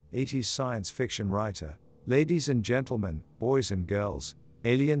80s science fiction writer. Ladies and gentlemen, boys and girls,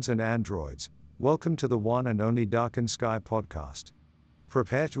 aliens and androids, welcome to the one and only Darkened Sky podcast.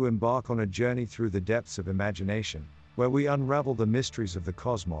 Prepare to embark on a journey through the depths of imagination, where we unravel the mysteries of the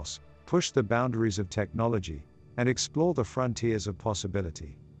cosmos, push the boundaries of technology, and explore the frontiers of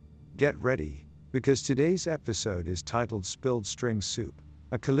possibility. Get ready, because today's episode is titled Spilled String Soup,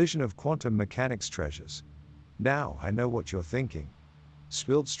 a collision of quantum mechanics treasures. Now, I know what you're thinking.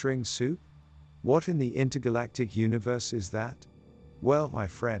 Spilled string soup? What in the intergalactic universe is that? Well, my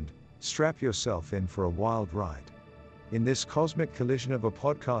friend, strap yourself in for a wild ride. In this cosmic collision of a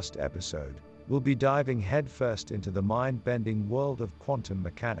podcast episode, we'll be diving headfirst into the mind-bending world of quantum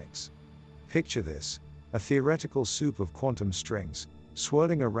mechanics. Picture this, a theoretical soup of quantum strings,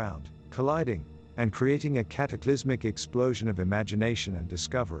 swirling around, colliding, and creating a cataclysmic explosion of imagination and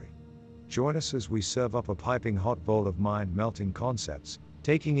discovery. Join us as we serve up a piping hot bowl of mind-melting concepts,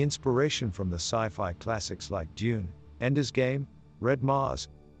 taking inspiration from the sci-fi classics like Dune, Ender's Game, Red Mars,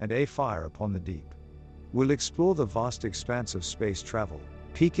 and A Fire Upon the Deep. We'll explore the vast expanse of space travel,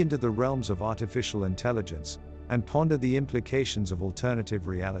 peek into the realms of artificial intelligence, and ponder the implications of alternative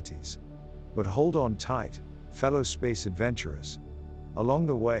realities. But hold on tight, fellow space adventurers. Along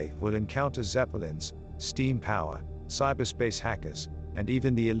the way, we'll encounter zeppelins, steam power, cyberspace hackers, and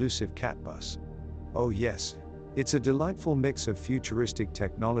even the elusive cat bus. Oh yes, it's a delightful mix of futuristic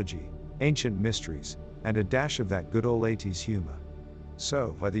technology, ancient mysteries, and a dash of that good old 80s humor.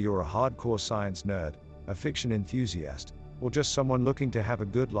 So, whether you're a hardcore science nerd, a fiction enthusiast, or just someone looking to have a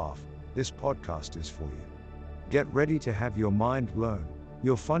good laugh, this podcast is for you. Get ready to have your mind blown,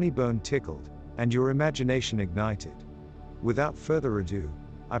 your funny bone tickled, and your imagination ignited. Without further ado,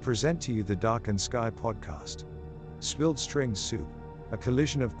 I present to you the Darkened Sky podcast. Spilled String Soup, a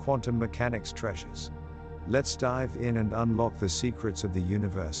collision of quantum mechanics treasures. Let's dive in and unlock the secrets of the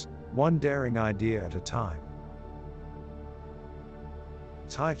universe, one daring idea at a time.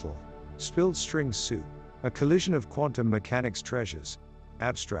 Title: Spilled String Soup, a collision of quantum mechanics treasures.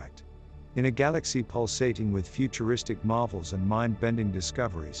 Abstract. In a galaxy pulsating with futuristic marvels and mind-bending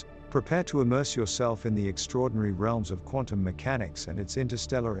discoveries, prepare to immerse yourself in the extraordinary realms of quantum mechanics and its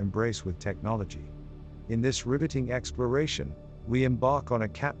interstellar embrace with technology. In this riveting exploration, we embark on a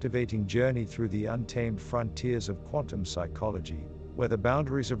captivating journey through the untamed frontiers of quantum psychology, where the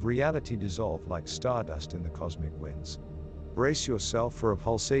boundaries of reality dissolve like stardust in the cosmic winds. Brace yourself for a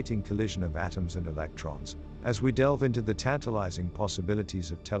pulsating collision of atoms and electrons, as we delve into the tantalizing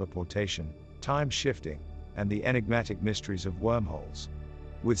possibilities of teleportation, time shifting, and the enigmatic mysteries of wormholes.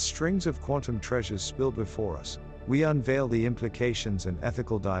 With strings of quantum treasures spilled before us, we unveil the implications and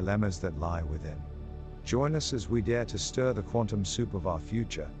ethical dilemmas that lie within. Join us as we dare to stir the quantum soup of our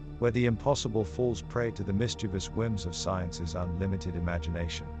future, where the impossible falls prey to the mischievous whims of science's unlimited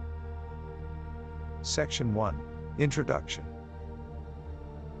imagination. Section 1. Introduction.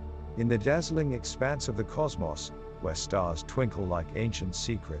 In the dazzling expanse of the cosmos, where stars twinkle like ancient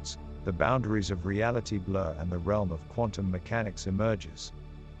secrets, the boundaries of reality blur and the realm of quantum mechanics emerges.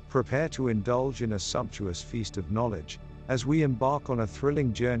 Prepare to indulge in a sumptuous feast of knowledge, as we embark on a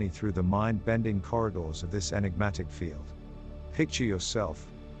thrilling journey through the mind-bending corridors of this enigmatic field. Picture yourself,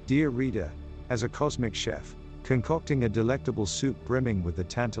 dear reader, as a cosmic chef, concocting a delectable soup brimming with the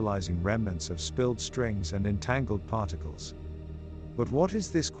tantalizing remnants of spilled strings and entangled particles. But what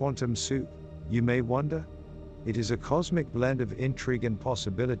is this quantum soup, you may wonder? It is a cosmic blend of intrigue and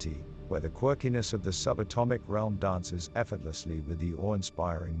possibility, where the quirkiness of the subatomic realm dances effortlessly with the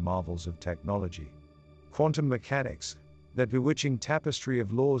awe-inspiring marvels of technology. Quantum mechanics, that bewitching tapestry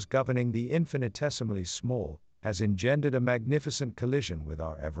of laws governing the infinitesimally small, has engendered a magnificent collision with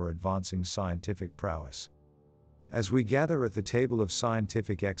our ever-advancing scientific prowess. As we gather at the table of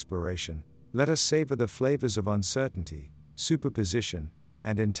scientific exploration, let us savor the flavors of uncertainty, superposition,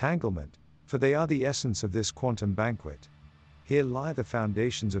 and entanglement, for they are the essence of this quantum banquet. Here lie the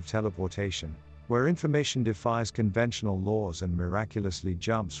foundations of teleportation, where information defies conventional laws and miraculously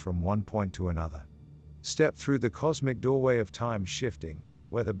jumps from one point to another. Step through the cosmic doorway of time shifting,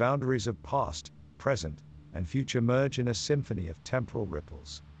 where the boundaries of past, present, and future merge in a symphony of temporal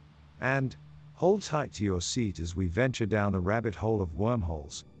ripples. And hold tight to your seat as we venture down the rabbit hole of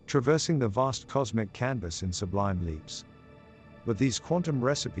wormholes, traversing the vast cosmic canvas in sublime leaps. But these quantum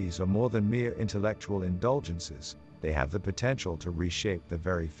recipes are more than mere intellectual indulgences. They have the potential to reshape the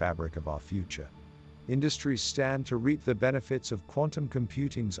very fabric of our future. Industries stand to reap the benefits of quantum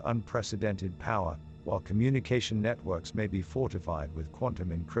computing's unprecedented power, while communication networks may be fortified with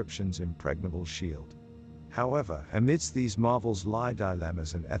quantum encryption's impregnable shield. However, amidst these marvels lie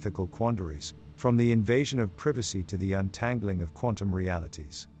dilemmas and ethical quandaries, from the invasion of privacy to the untangling of quantum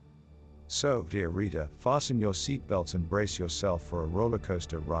realities. So, dear reader, fasten your seatbelts and brace yourself for a roller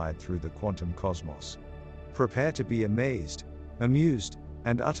coaster ride through the quantum cosmos. Prepare to be amazed, amused,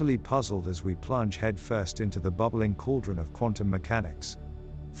 and utterly puzzled as we plunge headfirst into the bubbling cauldron of quantum mechanics.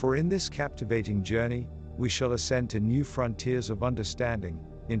 For in this captivating journey, we shall ascend to new frontiers of understanding,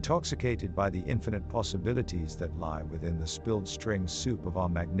 intoxicated by the infinite possibilities that lie within the spilled string soup of our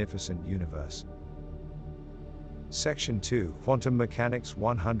magnificent universe. Section 2, Quantum Mechanics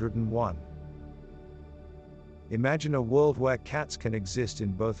 101. Imagine a world where cats can exist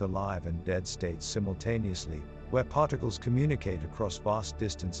in both alive and dead states simultaneously, where particles communicate across vast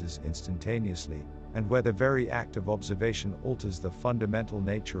distances instantaneously, and where the very act of observation alters the fundamental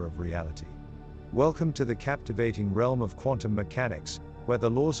nature of reality. Welcome to the captivating realm of quantum mechanics, where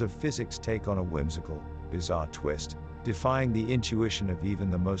the laws of physics take on a whimsical, bizarre twist, defying the intuition of even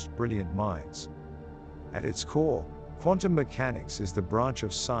the most brilliant minds. At its core, quantum mechanics is the branch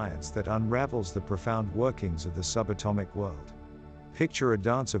of science that unravels the profound workings of the subatomic world. Picture a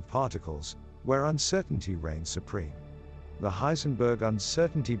dance of particles, where uncertainty reigns supreme. The Heisenberg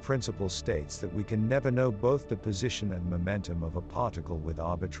uncertainty principle states that we can never know both the position and momentum of a particle with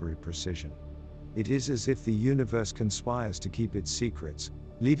arbitrary precision. It is as if the universe conspires to keep its secrets,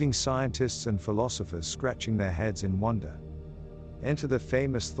 leaving scientists and philosophers scratching their heads in wonder. Enter the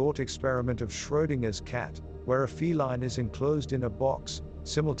famous thought experiment of Schrödinger's cat, where a feline is enclosed in a box,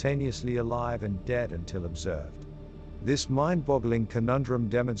 simultaneously alive and dead until observed. This mind-boggling conundrum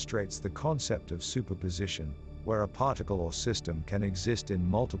demonstrates the concept of superposition, where a particle or system can exist in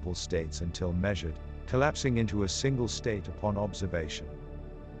multiple states until measured, collapsing into a single state upon observation.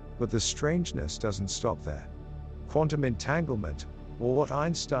 But the strangeness doesn't stop there. Quantum entanglement, or what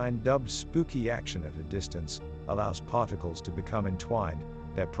Einstein dubbed spooky action at a distance, allows particles to become entwined,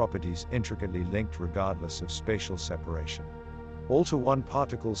 their properties intricately linked regardless of spatial separation. Alter one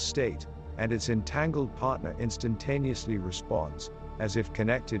particle's state, and its entangled partner instantaneously responds, as if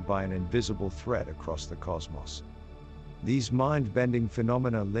connected by an invisible thread across the cosmos. These mind-bending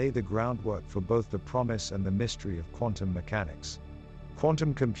phenomena lay the groundwork for both the promise and the mystery of quantum mechanics.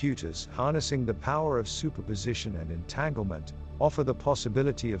 Quantum computers, harnessing the power of superposition and entanglement, offer the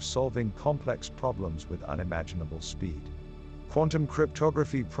possibility of solving complex problems with unimaginable speed. Quantum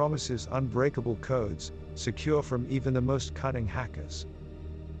cryptography promises unbreakable codes, secure from even the most cunning hackers.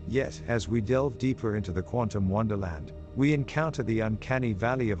 Yet, as we delve deeper into the quantum wonderland, we encounter the uncanny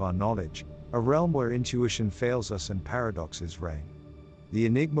valley of our knowledge, a realm where intuition fails us and paradoxes reign. The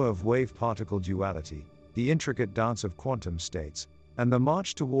enigma of wave-particle duality, the intricate dance of quantum states, and the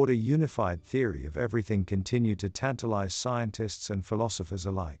march toward a unified theory of everything continue to tantalize scientists and philosophers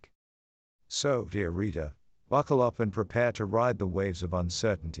alike. So, dear reader, buckle up and prepare to ride the waves of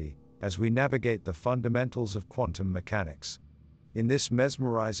uncertainty, as we navigate the fundamentals of quantum mechanics. In this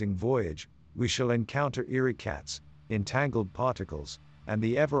mesmerizing voyage, we shall encounter eerie cats, entangled particles, and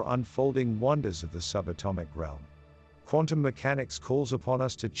the ever-unfolding wonders of the subatomic realm. Quantum mechanics calls upon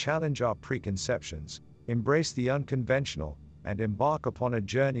us to challenge our preconceptions, embrace the unconventional, and embark upon a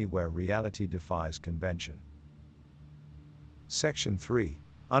journey where reality defies convention. Section 3,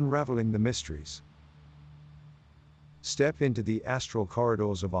 Unraveling the Mysteries. Step into the astral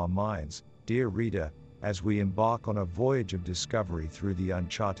corridors of our minds, dear reader, as we embark on a voyage of discovery through the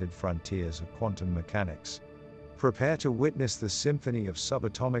uncharted frontiers of quantum mechanics. Prepare to witness the symphony of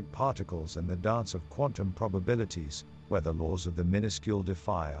subatomic particles and the dance of quantum probabilities, where the laws of the minuscule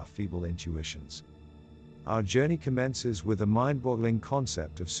defy our feeble intuitions. Our journey commences with the mind-boggling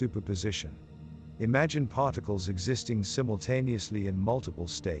concept of superposition. Imagine particles existing simultaneously in multiple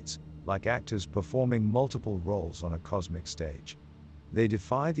states, like actors performing multiple roles on a cosmic stage. They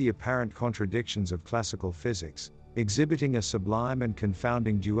defy the apparent contradictions of classical physics, exhibiting a sublime and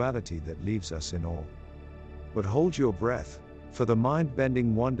confounding duality that leaves us in awe. But hold your breath, for the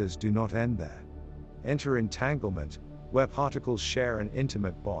mind-bending wonders do not end there. Enter entanglement, where particles share an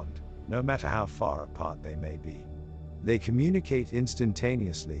intimate bond, no matter how far apart they may be. They communicate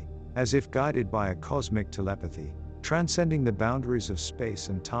instantaneously, as if guided by a cosmic telepathy, transcending the boundaries of space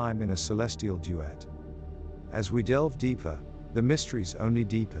and time in a celestial duet. As we delve deeper, the mysteries only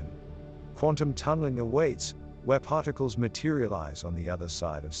deepen. Quantum tunneling awaits, where particles materialize on the other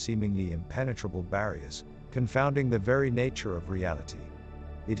side of seemingly impenetrable barriers, confounding the very nature of reality.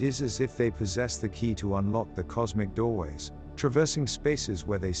 It is as if they possess the key to unlock the cosmic doorways, traversing spaces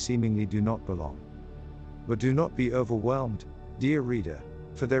where they seemingly do not belong. But do not be overwhelmed, dear reader,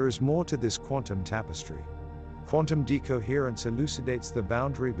 for there is more to this quantum tapestry. Quantum decoherence elucidates the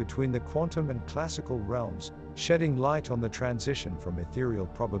boundary between the quantum and classical realms, shedding light on the transition from ethereal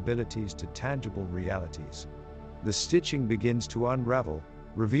probabilities to tangible realities. The stitching begins to unravel,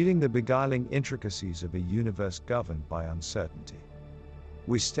 revealing the beguiling intricacies of a universe governed by uncertainty.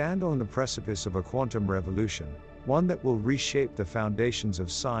 We stand on the precipice of a quantum revolution, one that will reshape the foundations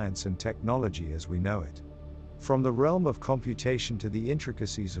of science and technology as we know it. From the realm of computation to the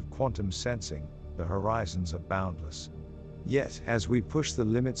intricacies of quantum sensing, the horizons are boundless. Yet, as we push the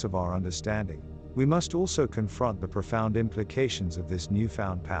limits of our understanding, we must also confront the profound implications of this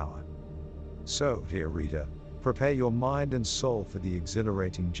newfound power. So, dear reader, prepare your mind and soul for the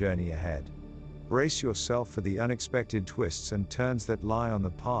exhilarating journey ahead. Brace yourself for the unexpected twists and turns that lie on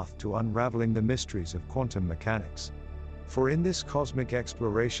the path to unraveling the mysteries of quantum mechanics. For in this cosmic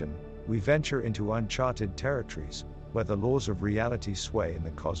exploration, we venture into uncharted territories, where the laws of reality sway in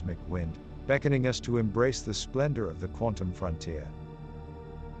the cosmic wind, beckoning us to embrace the splendor of the quantum frontier.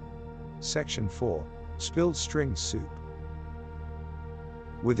 Section 4. Spilled String Soup.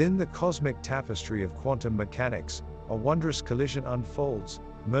 Within the cosmic tapestry of quantum mechanics, a wondrous collision unfolds,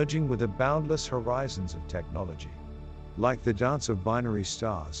 merging with the boundless horizons of technology. Like the dance of binary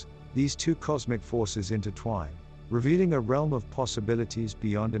stars, these two cosmic forces intertwine, revealing a realm of possibilities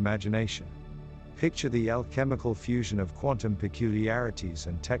beyond imagination. Picture the alchemical fusion of quantum peculiarities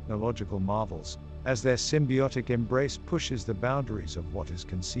and technological marvels, as their symbiotic embrace pushes the boundaries of what is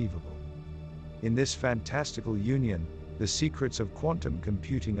conceivable. In this fantastical union, the secrets of quantum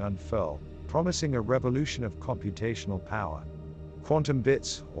computing unfurl, promising a revolution of computational power. Quantum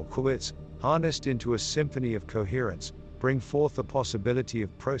bits, or qubits, harnessed into a symphony of coherence, bring forth the possibility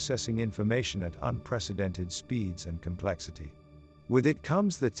of processing information at unprecedented speeds and complexity. With it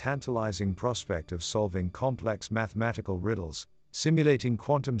comes the tantalizing prospect of solving complex mathematical riddles, simulating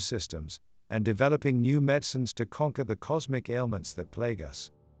quantum systems, and developing new medicines to conquer the cosmic ailments that plague us.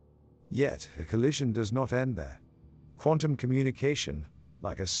 Yet, the collision does not end there. Quantum communication,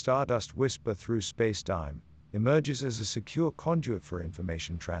 like a stardust whisper through space-time, emerges as a secure conduit for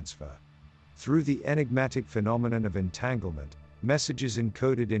information transfer. Through the enigmatic phenomenon of entanglement, messages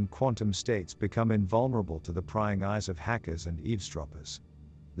encoded in quantum states become invulnerable to the prying eyes of hackers and eavesdroppers.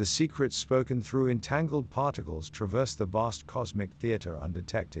 The secrets spoken through entangled particles traverse the vast cosmic theater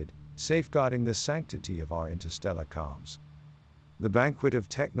undetected, safeguarding the sanctity of our interstellar calms. The banquet of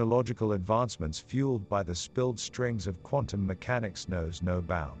technological advancements fueled by the spilled strings of quantum mechanics knows no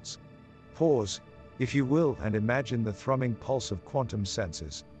bounds. Pause, if you will, and imagine the thrumming pulse of quantum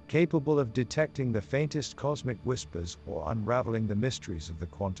senses, capable of detecting the faintest cosmic whispers or unraveling the mysteries of the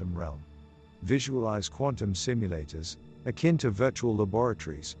quantum realm. Visualize quantum simulators, akin to virtual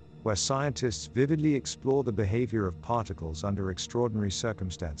laboratories, where scientists vividly explore the behavior of particles under extraordinary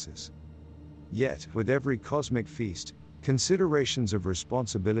circumstances. Yet, with every cosmic feast, considerations of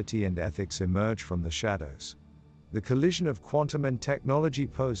responsibility and ethics emerge from the shadows. The collision of quantum and technology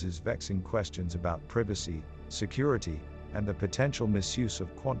poses vexing questions about privacy, security, and the potential misuse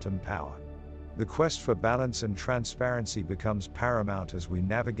of quantum power. The quest for balance and transparency becomes paramount as we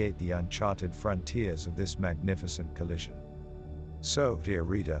navigate the uncharted frontiers of this magnificent collision. So, dear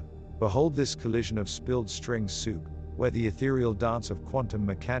reader, behold this collision of spilled string soup, where the ethereal dance of quantum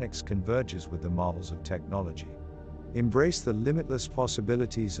mechanics converges with the marvels of technology. Embrace the limitless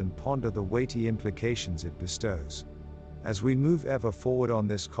possibilities and ponder the weighty implications it bestows. As we move ever forward on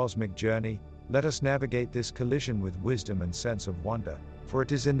this cosmic journey, let us navigate this collision with wisdom and sense of wonder, for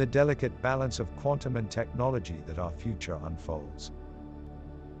it is in the delicate balance of quantum and technology that our future unfolds.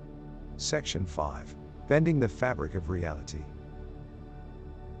 Section 5. Bending the Fabric of Reality.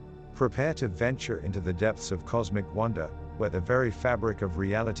 Prepare to venture into the depths of cosmic wonder, where the very fabric of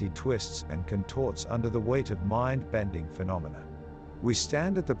reality twists and contorts under the weight of mind-bending phenomena. We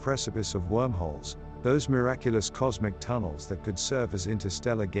stand at the precipice of wormholes, those miraculous cosmic tunnels that could serve as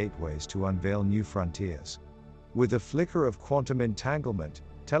interstellar gateways to unveil new frontiers. With a flicker of quantum entanglement,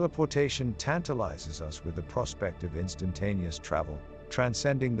 teleportation tantalizes us with the prospect of instantaneous travel,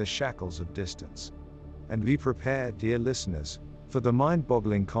 transcending the shackles of distance. And be prepared, dear listeners, for the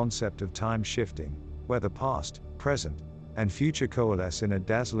mind-boggling concept of time shifting, where the past, present, and future coalesce in a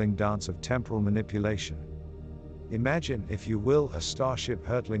dazzling dance of temporal manipulation. Imagine, if you will, a starship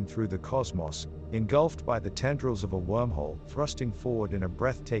hurtling through the cosmos, engulfed by the tendrils of a wormhole, thrusting forward in a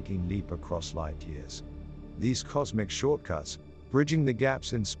breathtaking leap across light years. These cosmic shortcuts, bridging the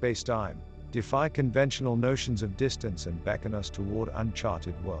gaps in space-time, defy conventional notions of distance and beckon us toward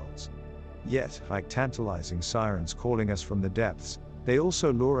uncharted worlds. Yet, like tantalizing sirens calling us from the depths, they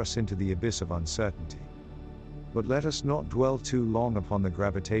also lure us into the abyss of uncertainty. But let us not dwell too long upon the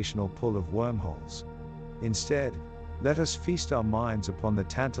gravitational pull of wormholes. Instead, let us feast our minds upon the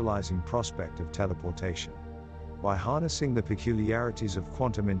tantalizing prospect of teleportation. By harnessing the peculiarities of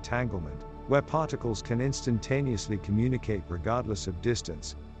quantum entanglement, where particles can instantaneously communicate regardless of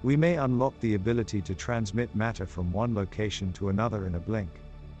distance, we may unlock the ability to transmit matter from one location to another in a blink.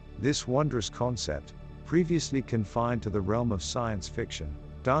 This wondrous concept, previously confined to the realm of science fiction,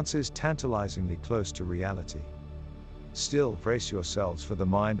 dances tantalizingly close to reality. Still, brace yourselves for the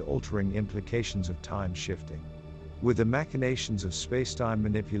mind-altering implications of time shifting. With the machinations of space-time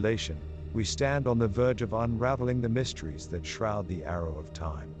manipulation, we stand on the verge of unraveling the mysteries that shroud the arrow of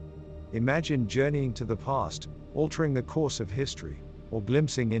time. Imagine journeying to the past, altering the course of history, or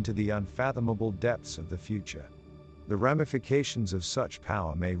glimpsing into the unfathomable depths of the future. The ramifications of such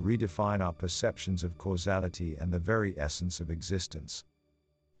power may redefine our perceptions of causality and the very essence of existence.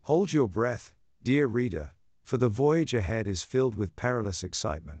 Hold your breath, dear reader, for the voyage ahead is filled with perilous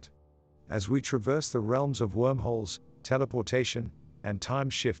excitement. As we traverse the realms of wormholes, teleportation, and time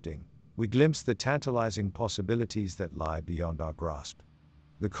shifting, we glimpse the tantalizing possibilities that lie beyond our grasp.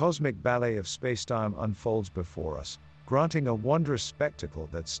 The cosmic ballet of spacetime unfolds before us, granting a wondrous spectacle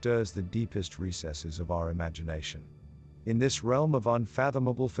that stirs the deepest recesses of our imagination. In this realm of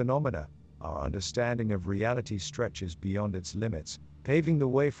unfathomable phenomena, our understanding of reality stretches beyond its limits, paving the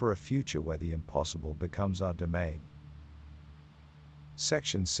way for a future where the impossible becomes our domain.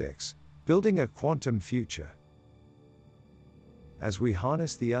 Section 6. Building a Quantum Future. As we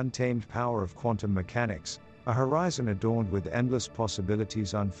harness the untamed power of quantum mechanics, a horizon adorned with endless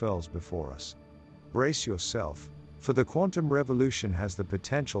possibilities unfurls before us. Brace yourself, for the quantum revolution has the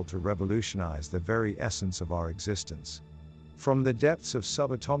potential to revolutionize the very essence of our existence. From the depths of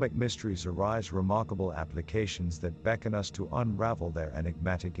subatomic mysteries arise remarkable applications that beckon us to unravel their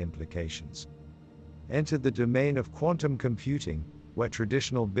enigmatic implications. Enter the domain of quantum computing, where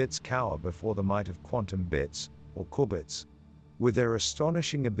traditional bits cower before the might of quantum bits, or qubits. With their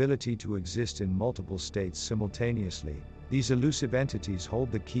astonishing ability to exist in multiple states simultaneously, these elusive entities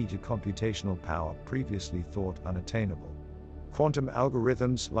hold the key to computational power previously thought unattainable. Quantum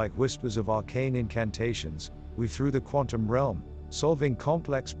algorithms, like whispers of arcane incantations, weave through the quantum realm, solving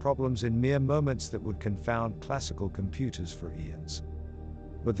complex problems in mere moments that would confound classical computers for eons.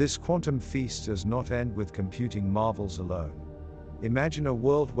 But this quantum feast does not end with computing marvels alone. Imagine a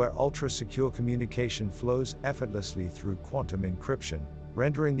world where ultra-secure communication flows effortlessly through quantum encryption,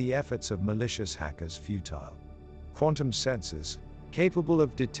 rendering the efforts of malicious hackers futile. Quantum sensors, capable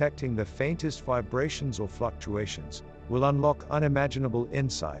of detecting the faintest vibrations or fluctuations, will unlock unimaginable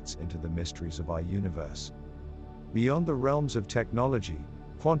insights into the mysteries of our universe. Beyond the realms of technology,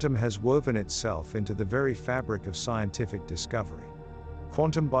 quantum has woven itself into the very fabric of scientific discovery.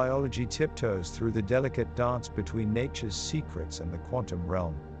 Quantum biology tiptoes through the delicate dance between nature's secrets and the quantum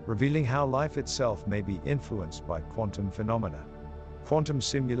realm, revealing how life itself may be influenced by quantum phenomena. Quantum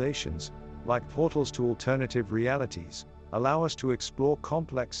simulations, like portals to alternative realities, allow us to explore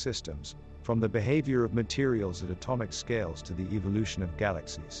complex systems, from the behavior of materials at atomic scales to the evolution of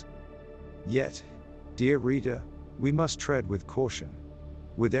galaxies. Yet, dear reader, we must tread with caution.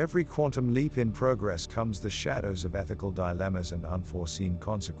 With every quantum leap in progress comes the shadows of ethical dilemmas and unforeseen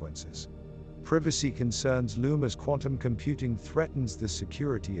consequences. Privacy concerns loom as quantum computing threatens the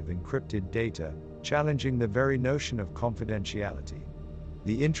security of encrypted data, challenging the very notion of confidentiality.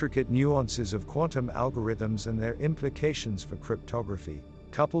 The intricate nuances of quantum algorithms and their implications for cryptography,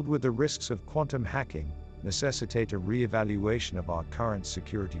 coupled with the risks of quantum hacking, necessitate a re-evaluation of our current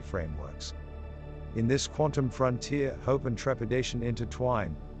security frameworks. In this quantum frontier, hope and trepidation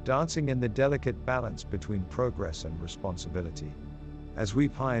intertwine, dancing in the delicate balance between progress and responsibility. As we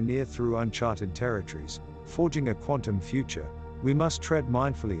pioneer through uncharted territories, forging a quantum future, we must tread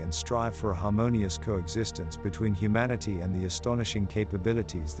mindfully and strive for a harmonious coexistence between humanity and the astonishing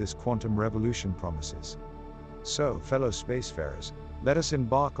capabilities this quantum revolution promises. So, fellow spacefarers, let us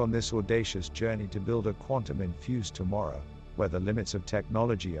embark on this audacious journey to build a quantum-infused tomorrow, where the limits of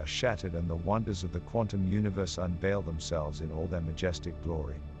technology are shattered and the wonders of the quantum universe unveil themselves in all their majestic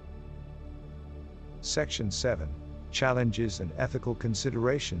glory. Section 7. Challenges and ethical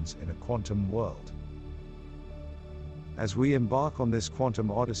considerations in a quantum world. As we embark on this quantum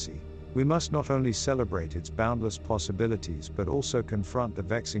odyssey, we must not only celebrate its boundless possibilities but also confront the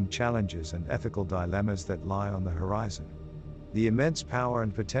vexing challenges and ethical dilemmas that lie on the horizon. The immense power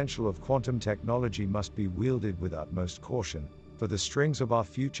and potential of quantum technology must be wielded with utmost caution, for the strings of our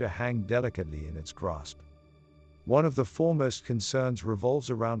future hang delicately in its grasp. One of the foremost concerns revolves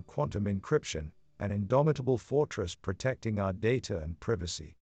around quantum encryption, an indomitable fortress protecting our data and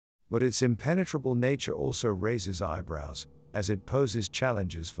privacy. But its impenetrable nature also raises eyebrows, as it poses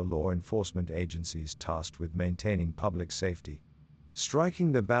challenges for law enforcement agencies tasked with maintaining public safety.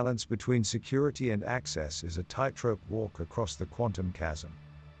 Striking the balance between security and access is a tightrope walk across the quantum chasm.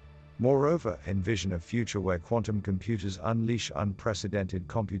 Moreover, envision a future where quantum computers unleash unprecedented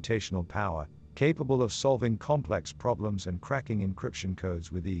computational power, capable of solving complex problems and cracking encryption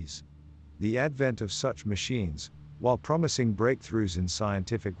codes with ease. The advent of such machines, while promising breakthroughs in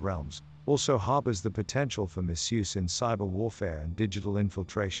scientific realms, also harbors the potential for misuse in cyber warfare and digital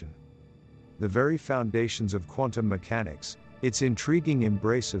infiltration. The very foundations of quantum mechanics, its intriguing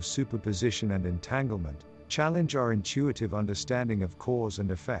embrace of superposition and entanglement, challenge our intuitive understanding of cause and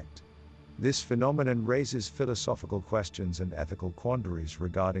effect. This phenomenon raises philosophical questions and ethical quandaries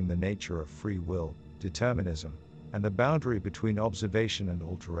regarding the nature of free will, determinism, and the boundary between observation and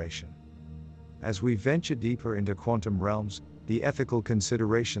alteration. As we venture deeper into quantum realms, the ethical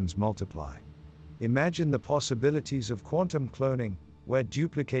considerations multiply. Imagine the possibilities of quantum cloning, where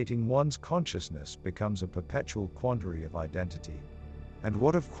duplicating one's consciousness becomes a perpetual quandary of identity. And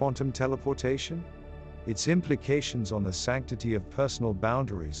what of quantum teleportation? Its implications on the sanctity of personal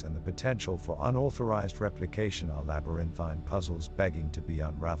boundaries and the potential for unauthorized replication are labyrinthine puzzles begging to be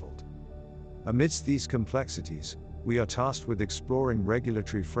unraveled. Amidst these complexities, we are tasked with exploring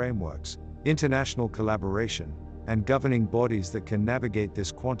regulatory frameworks, international collaboration, and governing bodies that can navigate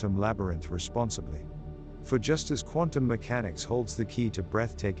this quantum labyrinth responsibly. For just as quantum mechanics holds the key to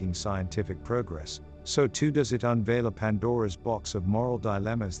breathtaking scientific progress, so too does it unveil a Pandora's box of moral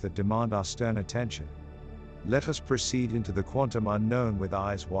dilemmas that demand our stern attention. Let us proceed into the quantum unknown with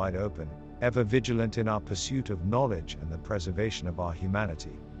eyes wide open, ever vigilant in our pursuit of knowledge and the preservation of our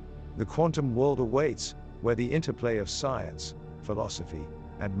humanity. The quantum world awaits, where the interplay of science, philosophy,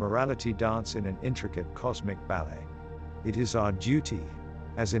 and morality dance in an intricate cosmic ballet. It is our duty,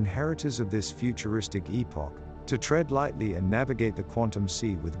 as inheritors of this futuristic epoch, to tread lightly and navigate the quantum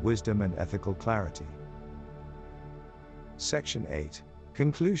sea with wisdom and ethical clarity. Section 8.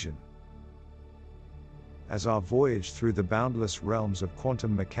 Conclusion. As our voyage through the boundless realms of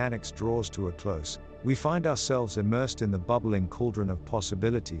quantum mechanics draws to a close, we find ourselves immersed in the bubbling cauldron of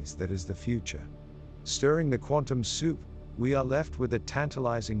possibilities that is the future. Stirring the quantum soup, we are left with a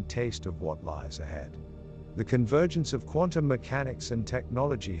tantalizing taste of what lies ahead. The convergence of quantum mechanics and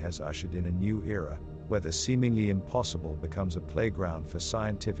technology has ushered in a new era, where the seemingly impossible becomes a playground for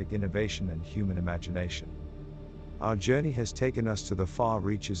scientific innovation and human imagination. Our journey has taken us to the far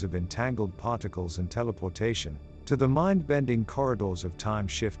reaches of entangled particles and teleportation, to the mind-bending corridors of time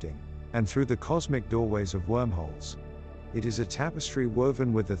shifting, and through the cosmic doorways of wormholes. It is a tapestry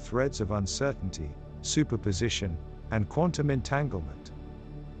woven with the threads of uncertainty, superposition, and quantum entanglement.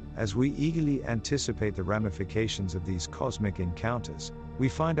 As we eagerly anticipate the ramifications of these cosmic encounters, we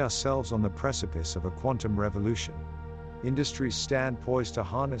find ourselves on the precipice of a quantum revolution. Industries stand poised to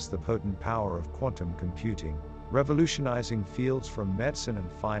harness the potent power of quantum computing, revolutionizing fields from medicine and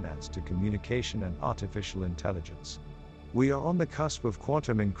finance to communication and artificial intelligence. We are on the cusp of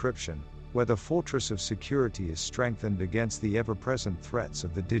quantum encryption, where the fortress of security is strengthened against the ever-present threats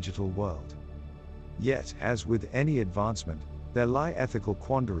of the digital world. Yet, as with any advancement, there lie ethical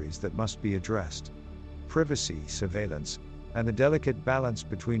quandaries that must be addressed. Privacy, surveillance, and the delicate balance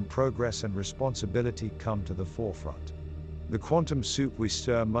between progress and responsibility come to the forefront. The quantum soup we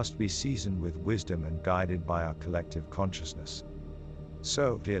stir must be seasoned with wisdom and guided by our collective consciousness.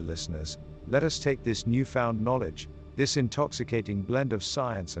 So, dear listeners, let us take this newfound knowledge, this intoxicating blend of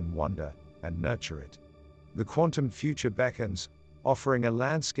science and wonder, and nurture it. The quantum future beckons, offering a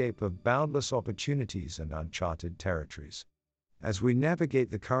landscape of boundless opportunities and uncharted territories. As we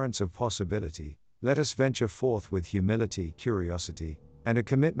navigate the currents of possibility, let us venture forth with humility, curiosity, and a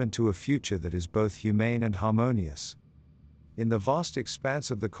commitment to a future that is both humane and harmonious. In the vast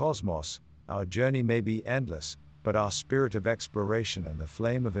expanse of the cosmos, our journey may be endless, but our spirit of exploration and the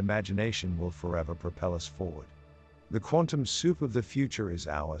flame of imagination will forever propel us forward. The quantum soup of the future is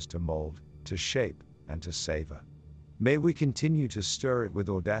ours to mold, to shape, and to savor. May we continue to stir it with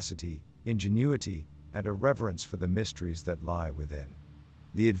audacity, ingenuity, and a reverence for the mysteries that lie within.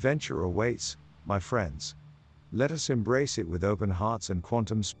 The adventure awaits, my friends. Let us embrace it with open hearts and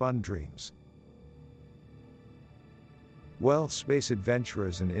quantum-spun dreams. Well, space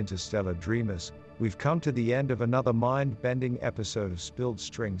adventurers and interstellar dreamers, we've come to the end of another mind-bending episode of Spilled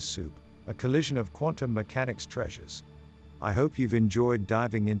Strings Soup, a collision of quantum mechanics treasures. I hope you've enjoyed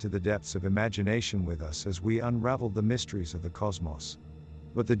diving into the depths of imagination with us as we unravel the mysteries of the cosmos.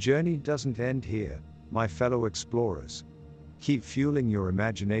 But the journey doesn't end here, my fellow explorers. Keep fueling your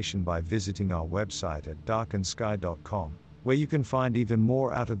imagination by visiting our website at darkendsky.com, where you can find even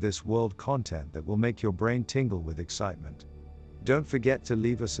more out-of-this-world content that will make your brain tingle with excitement. Don't forget to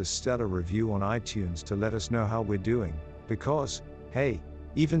leave us a stellar review on iTunes to let us know how we're doing, because, hey,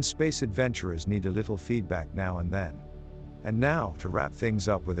 even space adventurers need a little feedback now and then. And now, to wrap things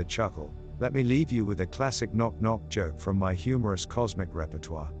up with a chuckle, let me leave you with a classic knock-knock joke from my humorous cosmic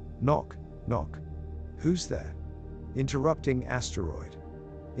repertoire. Knock, knock. Who's there? Interrupting asteroid.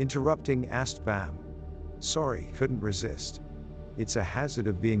 Interrupting bam. Sorry, couldn't resist. It's a hazard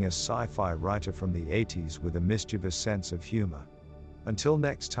of being a sci-fi writer from the 80s with a mischievous sense of humor. Until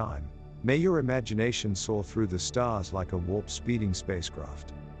next time, may your imagination soar through the stars like a warp-speeding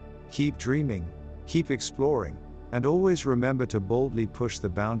spacecraft. Keep dreaming, keep exploring, and always remember to boldly push the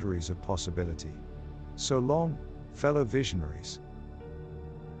boundaries of possibility. So long, fellow visionaries.